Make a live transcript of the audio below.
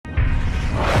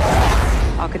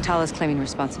Al-Qatala's claiming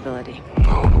responsibility.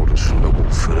 Oh, orders from the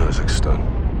wolf in Urzikstan.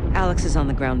 Alex is on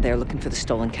the ground there looking for the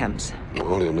stolen chems.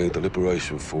 Well, he'll need the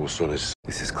Liberation Force on his...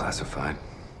 This is classified.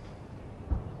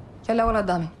 يلا ولد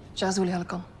دامي جهزوا لي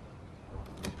هالكم.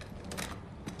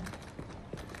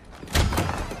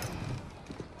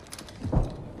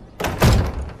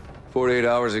 "48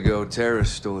 hours ago,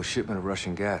 terrorists stole a shipment of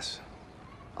Russian gas.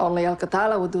 Only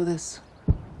Al-Qatala would do this.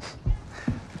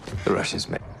 The Russians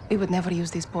may We would never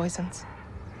use these poisons.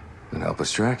 and help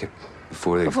us track it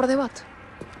before they... Before they what?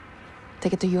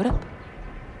 Take it to Europe?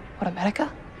 Or America?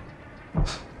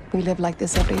 We live like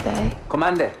this every day.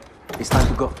 Commander, it's time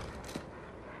to go.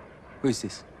 Who is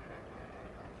this?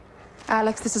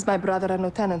 Alex, this is my brother and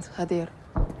Lieutenant, Hadir.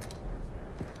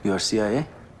 You are CIA?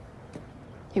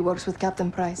 He works with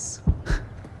Captain Price.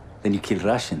 Then you kill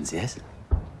Russians, yes?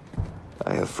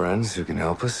 I have friends who can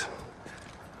help us.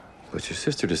 But your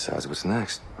sister decides what's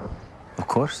next. Of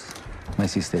course. My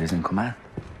sister is in command.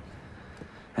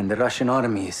 And the Russian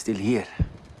army is still here.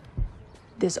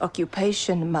 This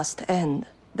occupation must end.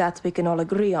 That we can all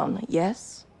agree on,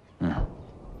 yes?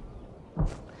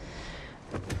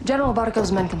 General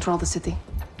Barkov's men control the city.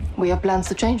 We have plans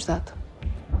to change that.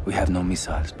 We have no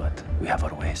missiles, but we have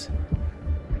our ways.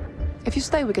 If you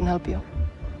stay, we can help you.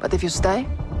 But if you stay,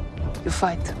 you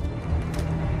fight.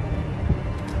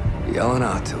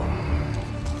 Yalanatu.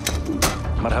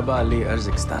 Marhaba Ali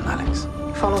Urzikstan, Alex.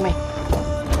 Follow me.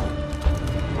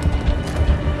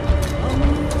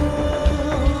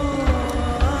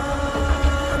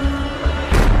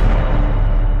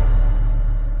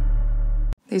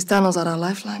 These tunnels are our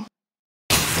lifeline.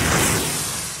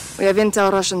 We have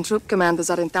intel Russian troop commanders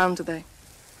are in town today.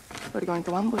 We're going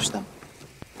to ambush them.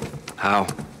 How?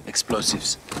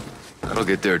 Explosives. That'll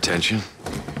get their attention.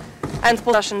 And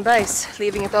pull Russian base,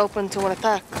 leaving it open to an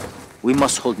attack. We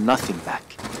must hold nothing back.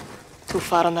 Too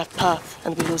far on that path,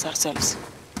 and we lose ourselves.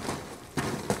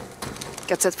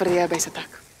 Get set for the airbase attack.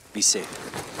 Be safe.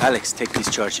 Alex, take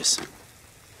these charges.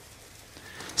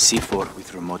 C4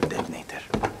 with remote detonator.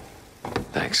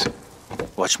 Thanks.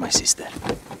 Watch my sister.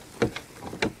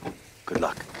 Good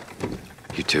luck.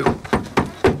 You too.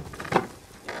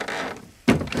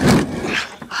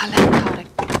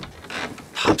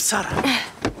 Sara.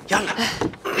 Yalla.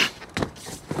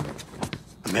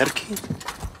 American?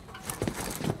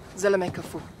 Zeleme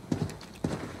kafu.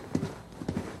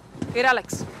 Here,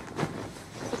 Alex.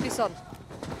 Put this on.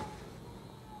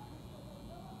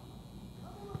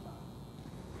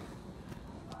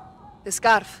 The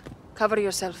scarf. Cover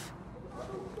yourself.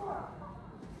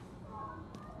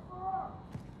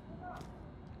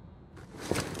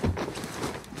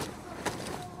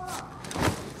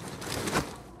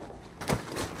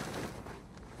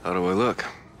 How do I look?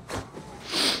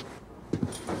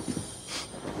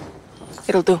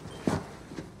 It'll do.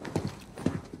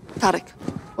 Tarek,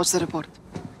 what's the report?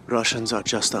 Russians are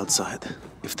just outside.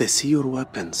 If they see your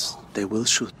weapons, they will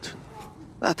shoot.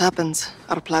 That happens.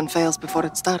 Our plan fails before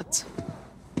it starts.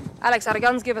 Alex, our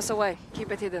guns give us away.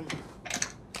 Keep it hidden.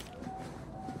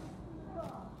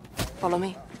 Follow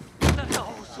me.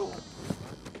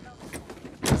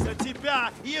 За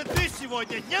тебя еды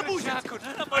сегодня не будет!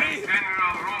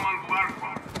 General Roman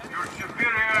Barkov, your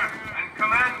superior and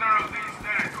commander of these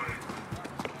territories.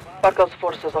 Barkov's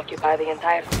forces occupy the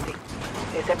entire city.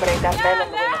 They separate our men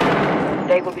and women.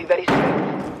 They will be very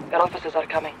strict. Their officers are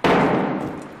coming.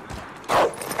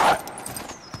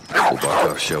 Will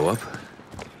Barkov show up?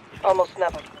 Almost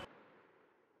never.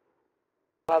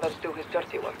 Others do his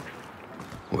dirty work.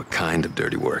 What kind of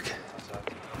dirty work?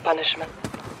 Punishment.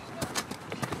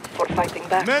 For fighting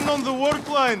back. Men on the work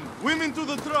line! Women to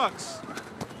the trucks!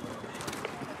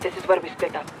 This is where we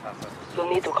split up. You'll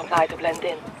need to comply to blend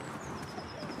in.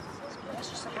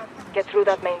 Get through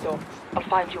that main door. I'll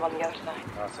find you on the other side.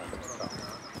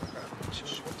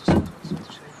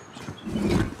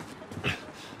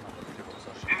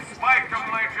 In spite of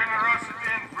my generosity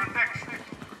and protection,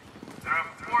 there are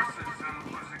forces in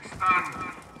urzikstan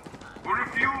who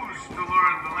refuse to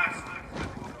learn the lessons that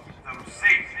will keep them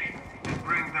safe and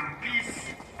bring them peace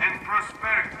and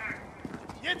prosperity.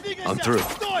 I'm through.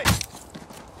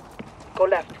 Go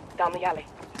left, down the alley.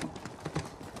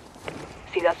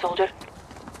 See that soldier?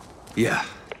 Yeah.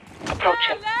 Approach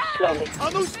him, slowly. А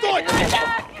ну стой! His attention.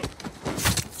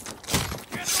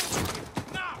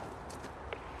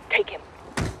 Take him.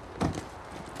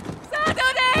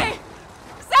 ساعدوني!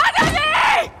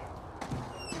 ساعدوني!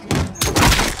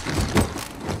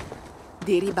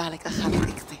 ديري بالك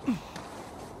أخليك.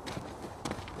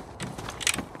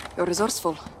 You're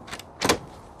resourceful.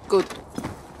 Good.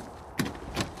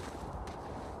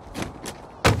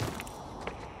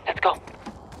 Let's go.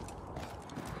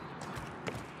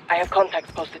 I have contacts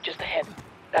posted just ahead.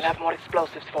 They'll have more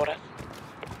explosives for us.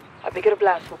 A bigger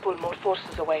blast will pull more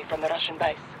forces away from the Russian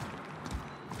base.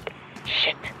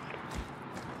 Shit.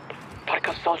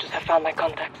 Barkov's soldiers have found my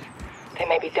contacts. They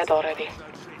may be dead already.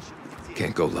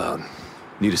 Can't go loud.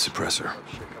 Need a suppressor.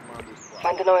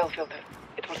 Find an oil filter.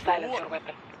 It will silence your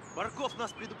weapon. Барков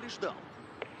нас предупреждал.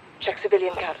 Check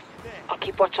civilian cars. I'll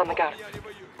keep watch on the guards.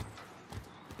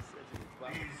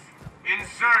 These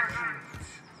insurgents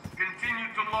continue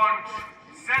to launch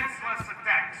senseless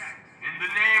attacks in the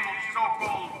name of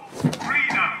so-called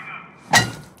freedom.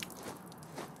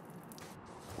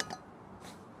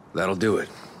 That'll do it.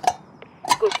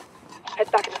 Good.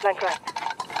 Head back in the flank right.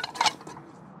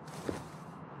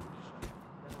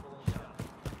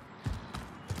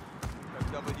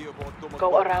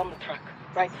 Go around the truck.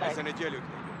 Right За side. неделю к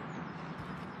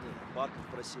ней. Барков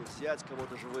просил взять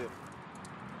кого-то живым.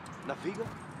 Нафига?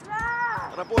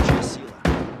 Рабочая сила.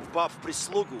 Баб,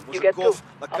 прислугу, You get two. мужиков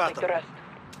I'll take the накатывай. rest.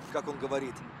 Как он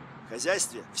говорит, в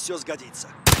хозяйстве все сгодится.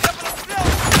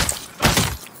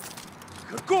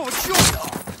 Какого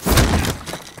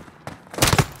черта?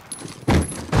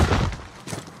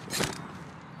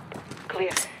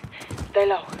 Clear. Stay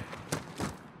low.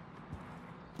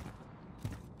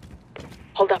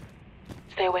 Hold up.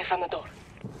 Stay away from the door.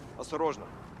 Осторожно,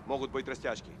 могут быть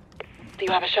растяжки. Do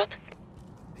you have a shot?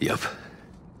 Yep.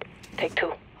 Take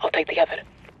two. I'll take the other.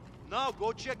 Now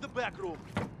go check the back room.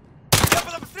 Я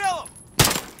под обстрелом!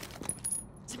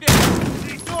 Тебе!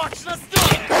 Ты точно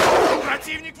стой!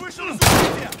 Противник вышел из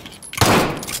укрытия!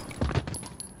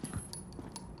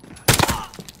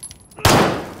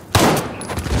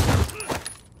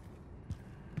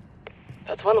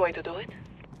 That's one way to do it.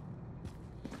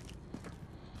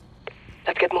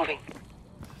 Let's get moving.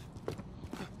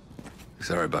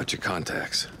 Sorry about your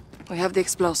contacts. We have the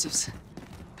explosives.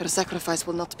 Their sacrifice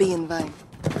will not be in vain.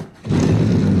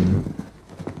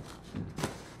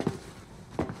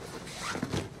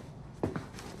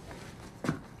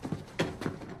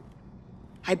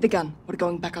 Hide the gun. We're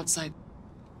going back outside.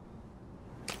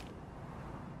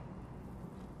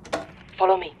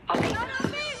 Follow me. I'll lead.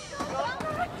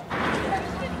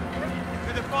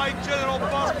 To the fight, General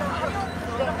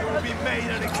Barkov! You will be made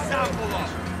an example of!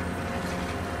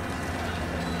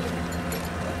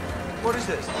 What is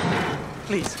this?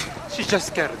 Please, she's just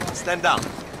scared. Stand down.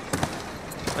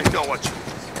 I know what you mean.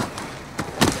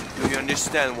 Do you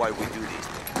understand why we do this?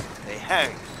 They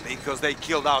hang because they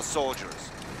killed our soldiers.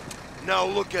 Now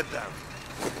look at them.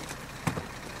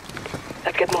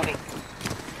 Let's get moving.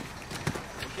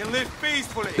 We can live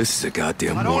peacefully. This is a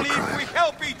goddamn But war only if crime. we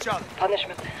help each other.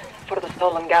 Punishment for the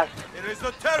stolen gas. It is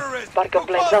the terrorists Barkov who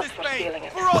blames caused us this for pain stealing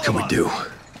it. for all What can of we us. do?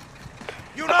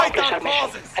 Unite Accomplish our our mission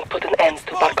causes. and put an end to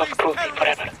Expose Barkov's these cruelty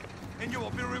forever. terrorists, and you will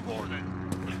be rewarded.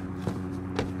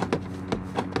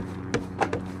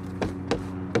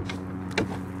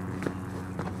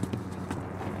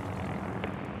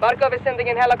 Barkov is sending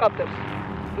in helicopters.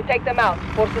 We take them out.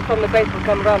 Forces from the base will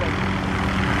come running.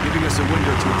 Giving us a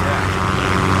window to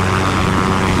attack.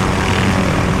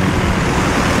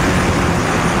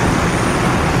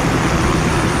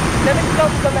 Send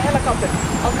explosives on the helicopter.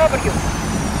 I'll cover you.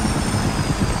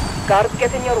 Guards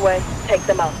get in your way. Take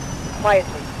them out.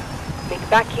 Quietly. Meet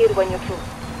back here when you're through.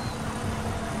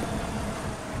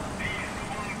 These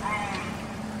homegrown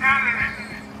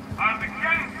terrorists are the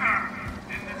cancer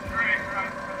in this great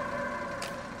country.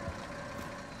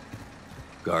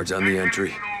 Guards on the entry.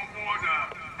 No order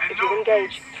and If no you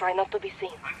engage, peace try not to be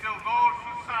seen. until those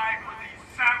who side with these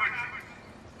savages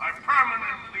are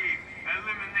permanently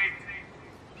eliminated.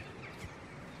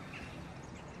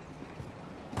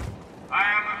 I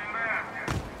am a fair man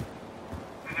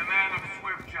and a man of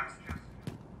swift justice.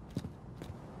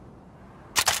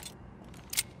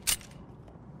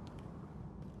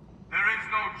 There is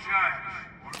no judge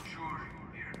or jury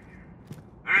here.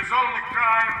 There is only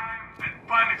crime and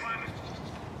punishment.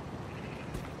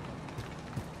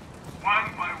 One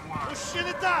by one.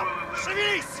 Мужчины там!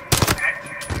 Шевелись!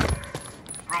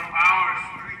 From our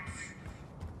streets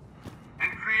and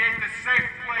create a safe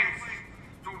place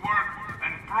to work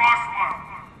and prosper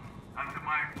under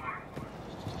my word.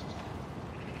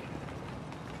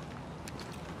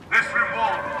 This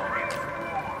revolt brings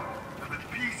war to the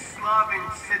peace-loving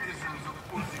citizens of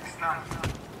Urzikstan.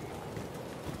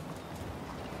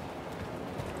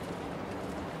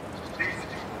 These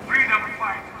freedom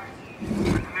fighters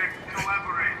and their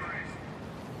collaborators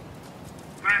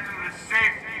threaten the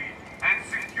safety and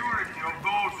security of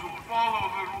those who follow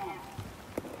the rules.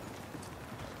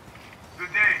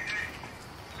 Today,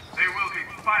 they will be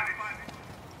punished.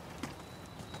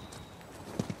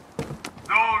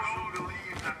 Those who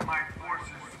believe that my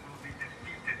forces will be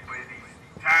defeated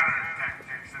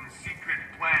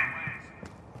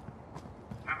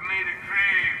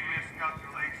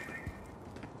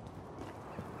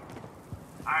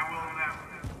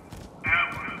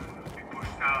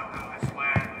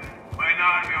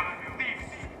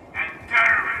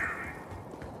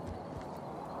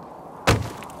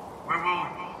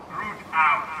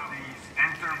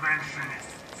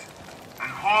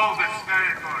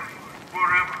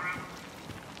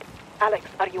Alex,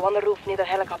 are you on the roof near the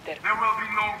helicopter? There will be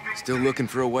no victory. Still looking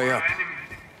for a way up.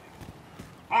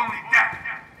 Only death.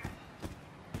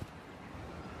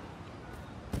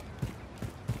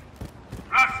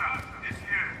 Russia is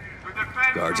here to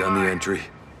defend Guards your on the life, entry.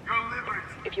 your liberty,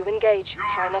 If you engage, your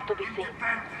try not to be seen.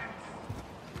 independence.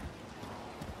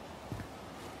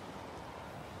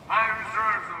 My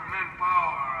reserves of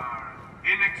manpower are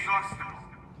inexhaustible.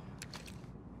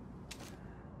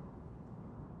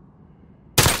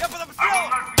 I will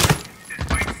not be defeated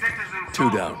by citizens. Two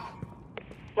down.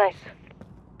 Nice.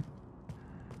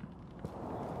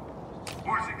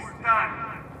 Urzikstan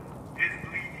is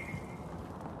bleeding.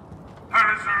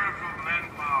 Her reserves of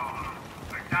manpower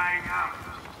are dying out.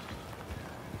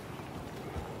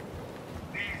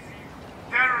 These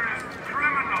terrorist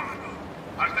criminals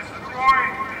are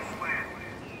destroying this land.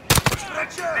 And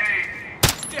today,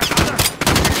 we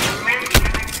will make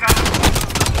an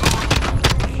example.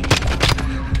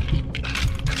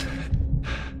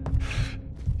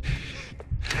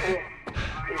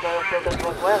 These other filters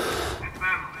work well.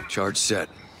 Charge set.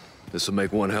 This'll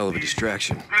make one hell of a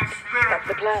distraction. That's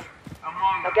the plan.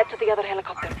 Among Now get to the other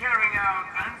helicopter. are carrying out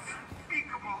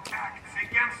unspeakable acts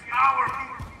against our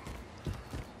people.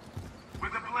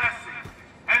 With the blessing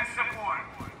and support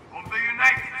of the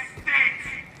United States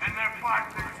and their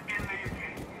partners in the UK.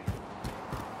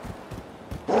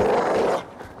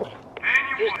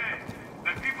 Anyway,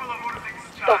 the people of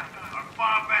Urzikstan Stop. are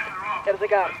far better off There's a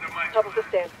guard. under my Top of the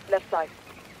stairs, left side.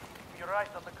 You're right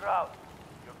on the crowd.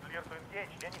 You're clear to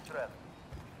engage any threat.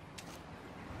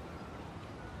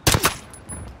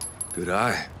 Good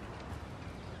eye.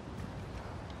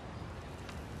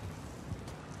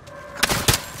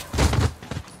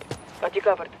 Got you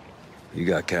covered. You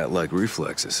got cat-like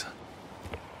reflexes.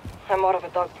 I'm more of a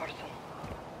dog person.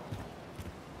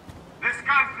 This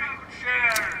country would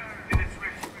share in its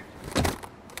riches,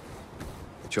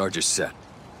 Charges set.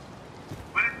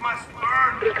 but it must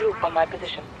earn Regroup on my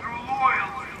position. through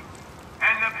loyalty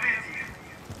and obedience.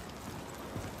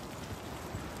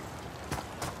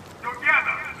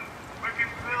 Together, we can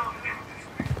build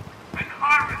industry and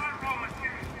harvest raw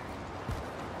materials.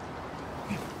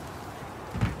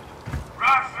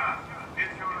 Russia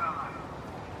is your ally.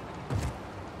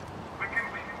 We can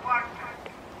be partners.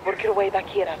 Work your way back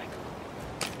here, Alex.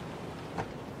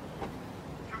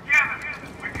 Together,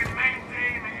 we can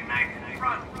maintain a united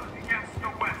front against the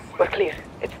West We're clear.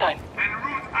 It's time. and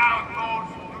root out those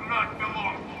who do not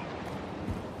belong.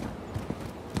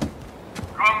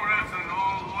 Comrades and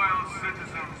all loyal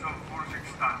citizens of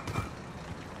Urzikstan.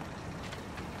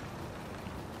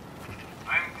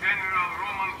 I'm General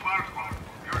Roman Barkov,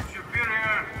 your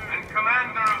superior and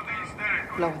commander of these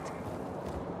territories. Blow it.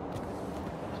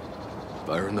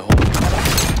 Fire in the hole.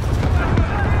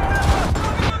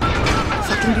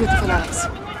 Fucking beautiful, Alex.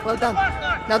 Well done.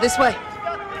 Now this way.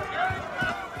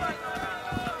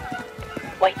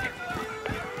 Wait.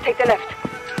 Take the left.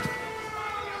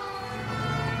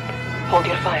 Hold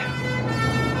your fire.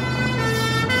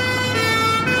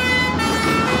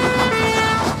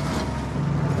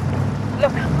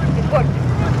 Look, it worked.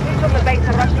 Troops from the base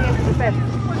are rushing into the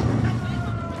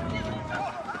fence.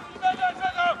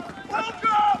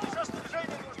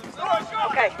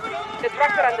 Okay, the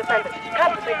tractor undefended.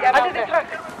 Come, under the truck.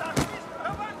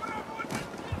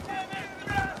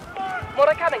 More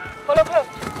are coming. Follow close.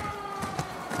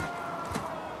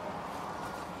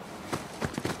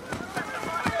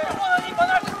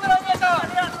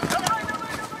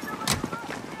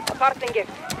 A parting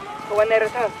gift for when they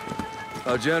return.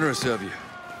 How generous of you.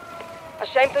 A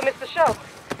shame to miss the show,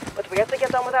 but we have to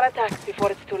get on with our attacks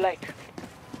before it's too late.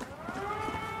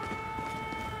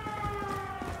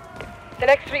 The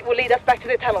next street will lead us back to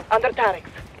the tunnel, under Tarek's.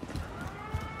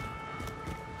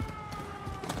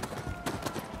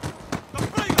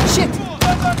 Shit!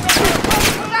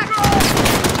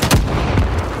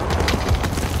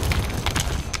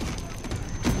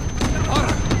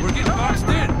 We're getting boxed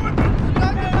in.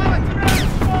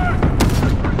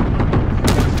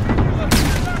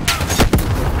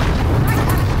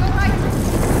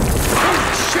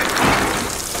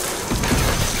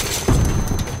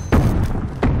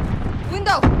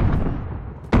 Window!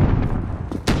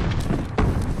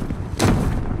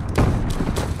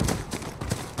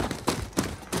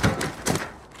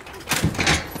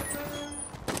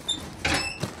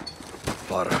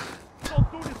 Para.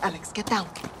 Alex, get down.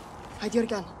 Hide your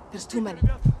gun. There's too many.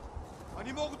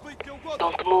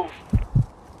 Don't move.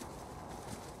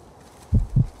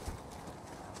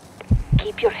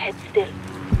 Keep your head still.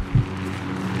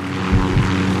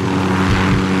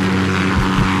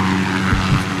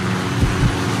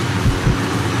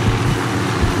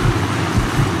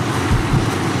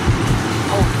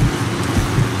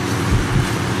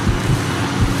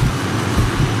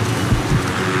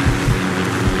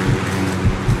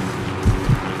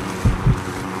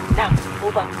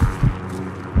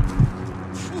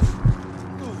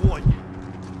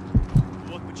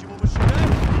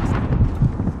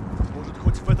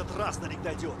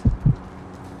 Дойдет.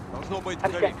 Должно быть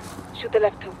I'm set. Shoot the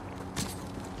left too.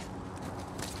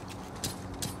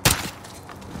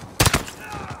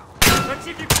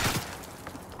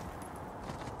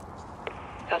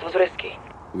 That was risky.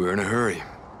 We're in a hurry.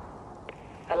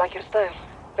 I like your style.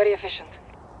 Very efficient.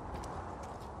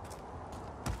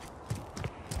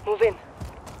 Move in.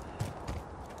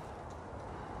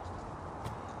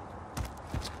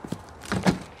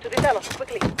 To the tunnel,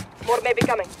 quickly. More may be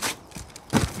coming.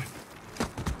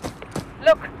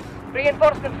 Look!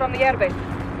 Reinforcements from the airbase.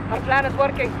 Our plan is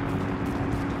working.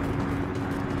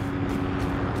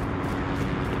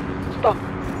 Stop.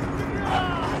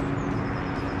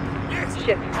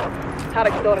 Shit.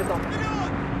 Tarek's door is open.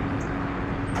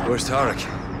 Where's Tarek?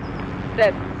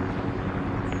 Dead.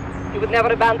 He would never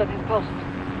abandon his post.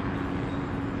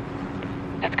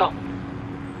 Let's go.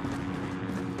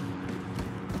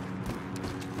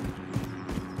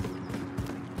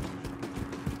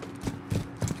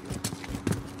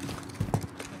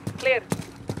 Clear.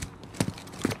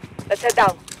 Let's head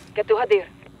down. Get to Hadir.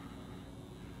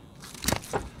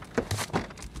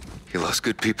 You lost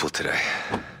good people today.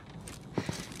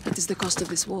 That is the cost of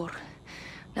this war.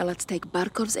 Now let's take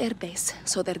Barkov's airbase,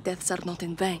 so their deaths are not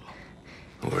in vain.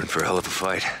 We're in for a hell of a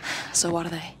fight. So are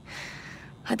they.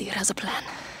 Hadir has a plan.